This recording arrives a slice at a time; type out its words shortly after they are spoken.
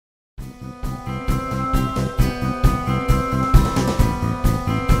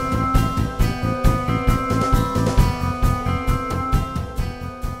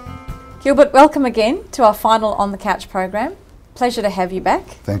Gilbert, welcome again to our final On the Couch program. Pleasure to have you back.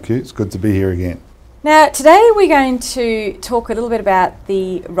 Thank you, it's good to be here again. Now, today we're going to talk a little bit about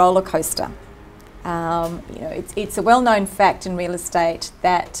the roller coaster. It's a well-known fact in real estate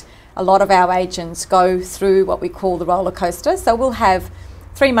that a lot of our agents go through what we call the roller coaster. So we'll have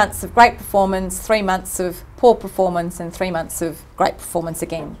 3 months of great performance, 3 months of poor performance, and 3 months of great performance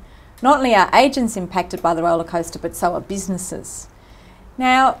again. Not only are agents impacted by the roller coaster, but so are businesses.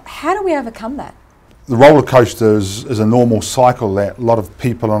 Now, how do we overcome that? The roller coaster is a normal cycle that a lot of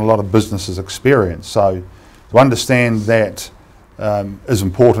people and a lot of businesses experience. So to understand that is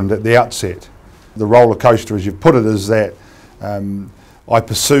important at the outset. The roller coaster, as you've put it, is that I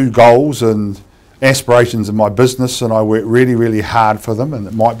pursue goals and aspirations in my business and I work really, really hard for them, and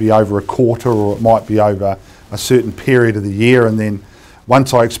it might be over a quarter or it might be over a certain period of the year, and then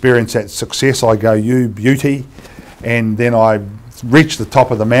once I experience that success I go, you beauty, and then I reach the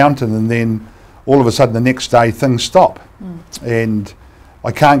top of the mountain, and then all of a sudden the next day things stop and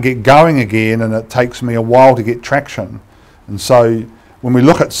I can't get going again, and it takes me a while to get traction. And so when we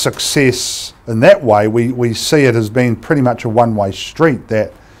look at success in that way, we see it as being pretty much a one-way street,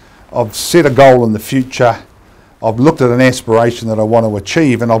 that I've set a goal in the future, I've looked at an aspiration that I want to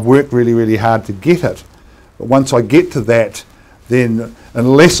achieve, and I've worked really, really hard to get it. But once I get to that, then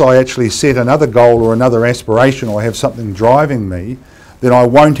unless I actually set another goal or another aspiration or have something driving me, then I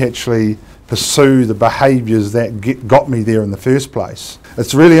won't actually pursue the behaviours that got me there in the first place.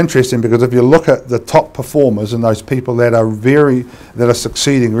 It's really interesting because if you look at the top performers and those people that are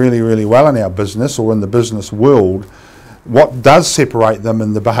succeeding really, really well in our business or in the business world, what does separate them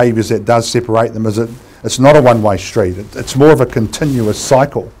and the behaviours that does separate them is it's not a one-way street. It's more of a continuous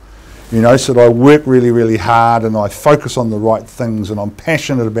cycle. You know, so I work really, really hard and I focus on the right things, and I'm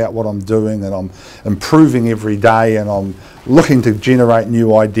passionate about what I'm doing, and I'm improving every day, and I'm looking to generate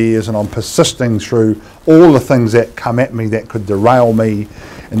new ideas, and I'm persisting through all the things that come at me that could derail me.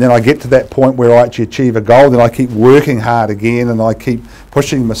 And then I get to that point where I actually achieve a goal, then I keep working hard again, and I keep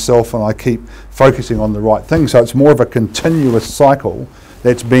pushing myself, and I keep focusing on the right things. So it's more of a continuous cycle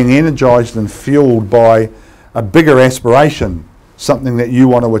that's being energised and fueled by a bigger aspiration, something that you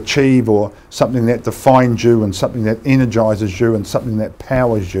want to achieve, or something that defines you, and something that energises you, and something that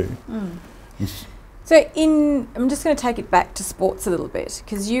powers you. So I'm just going to take it back to sports a little bit,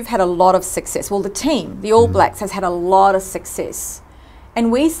 because you've had a lot of success. Well, the team, the All Blacks, has had a lot of success.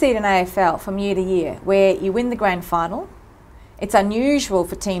 And we see it in AFL from year to year, where you win the grand final. It's unusual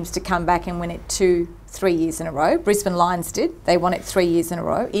for teams to come back and win it 2-3 years in a row. Brisbane Lions did. They won it 3 years in a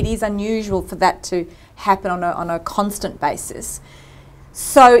row. It is unusual for that to happen on a constant basis.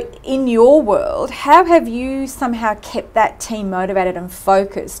 So in your world, how have you somehow kept that team motivated and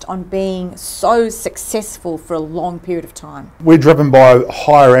focused on being so successful for a long period of time? We're driven by a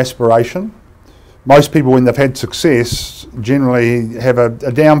higher aspiration. Most people, when they've had success, generally have a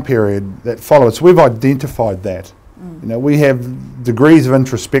down period that follows. We've identified that. You know, we have degrees of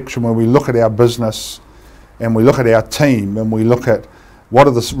introspection where we look at our business and we look at our team and we look at what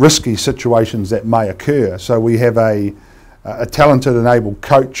are the risky situations that may occur. So we have a talented and able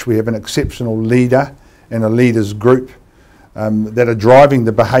coach, we have an exceptional leader and a leaders group that are driving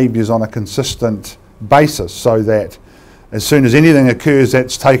the behaviours on a consistent basis, so that as soon as anything occurs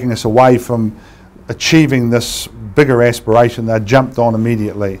that's taking us away from achieving this bigger aspiration, they're jumped on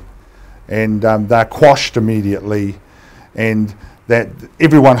immediately, and they're quashed immediately, and that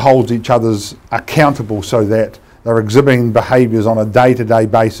everyone holds each other's accountable, so that they're exhibiting behaviours on a day-to-day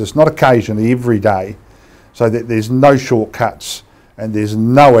basis, not occasionally, every day, so that there's no shortcuts and there's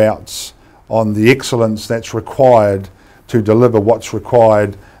no outs on the excellence that's required to deliver what's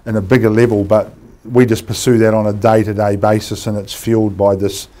required in a bigger level. But we just pursue that on a day-to-day basis, and it's fueled by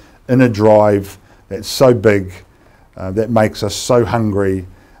this inner drive that's so big, that makes us so hungry,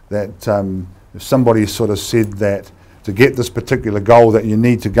 that if somebody sort of said that to get this particular goal that you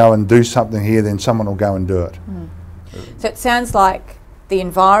need to go and do something here, then someone will go and do it. So it sounds like the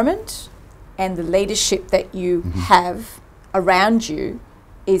environment and the leadership that you have around you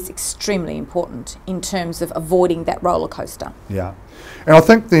is extremely important in terms of avoiding that roller coaster. Yeah, and I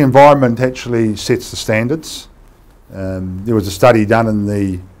think the environment actually sets the standards. There was a study done in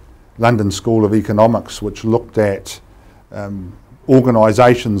the London School of Economics which looked at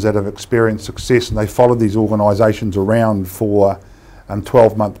organisations that have experienced success, and they followed these organisations around for a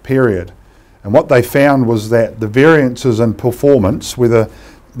 12-month period. And what they found was that the variances in performance, whether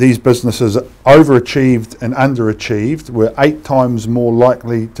these businesses overachieved and underachieved, were 8 times more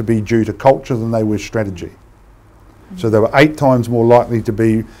likely to be due to culture than they were strategy. So they were 8 times more likely to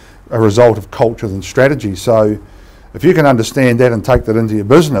be a result of culture than strategy. So if you can understand that and take that into your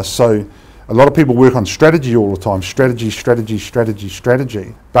business, so a lot of people work on strategy all the time, strategy,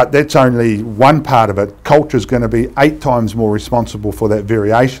 but that's only one part of it. Culture is going to be 8 times more responsible for that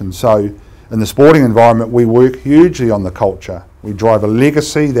variation. So in the sporting environment, we work hugely on the culture. We drive a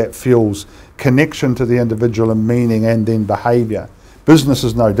legacy that fuels connection to the individual and meaning and then behaviour. Business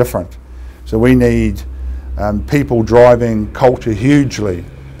is no different. So we need people driving culture hugely.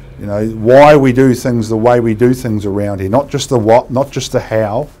 You know, why we do things the way we do things around here, not just the what, not just the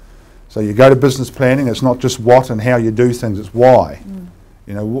how. So you go to business planning, it's not just what and how you do things, it's why.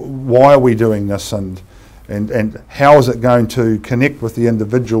 You know, why are we doing this, and how is it going to connect with the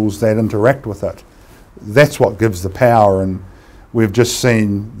individuals that interact with it? That's what gives the power. And we've just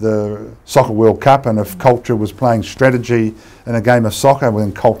seen the Soccer World Cup, and if culture was playing strategy in a game of soccer,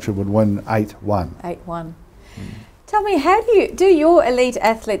 then culture would win 8-1. 8-1. Tell me, how do your elite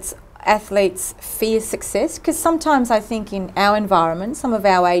athletes fear success? Because sometimes I think in our environment, some of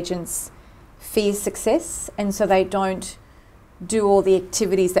our agents fear success, and so they don't do all the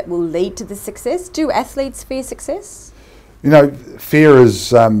activities that will lead to the success. Do athletes fear success? You know, fear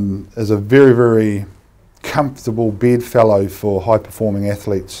is a very, very comfortable bedfellow for high-performing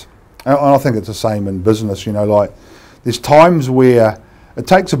athletes. And I think it's the same in business. You know, like there's times where it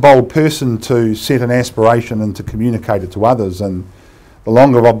takes a bold person to set an aspiration and to communicate it to others. And the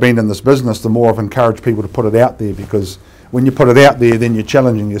longer I've been in this business, the more I've encouraged people to put it out there, because when you put it out there, then you're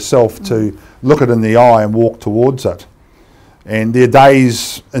challenging yourself to look it in the eye and walk towards it. And there are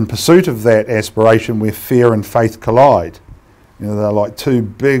days in pursuit of that aspiration where fear and faith collide. You know, they're like two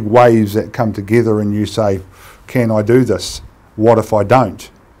big waves that come together, and you say, can I do this? What if I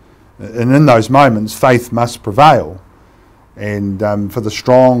don't? And in those moments, faith must prevail. And for the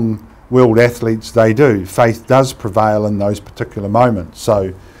strong-willed athletes, they do. Faith does prevail in those particular moments.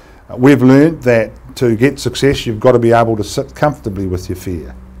 So we've learned that to get success, you've got to be able to sit comfortably with your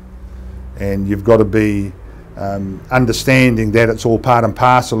fear. And you've got to be understanding that it's all part and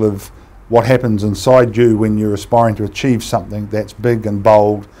parcel of what happens inside you when you're aspiring to achieve something that's big and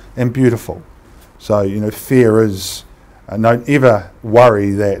bold and beautiful. So, you know, fear is, don't ever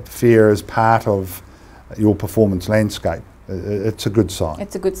worry that fear is part of your performance landscape. It's a good sign.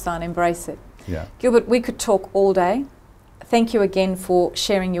 It's a good sign, embrace it. Yeah. Gilbert, we could talk all day. Thank you again for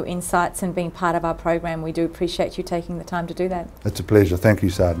sharing your insights and being part of our program. We do appreciate you taking the time to do that. It's a pleasure. Thank you,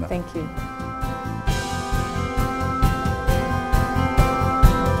 Sadhana. Thank you.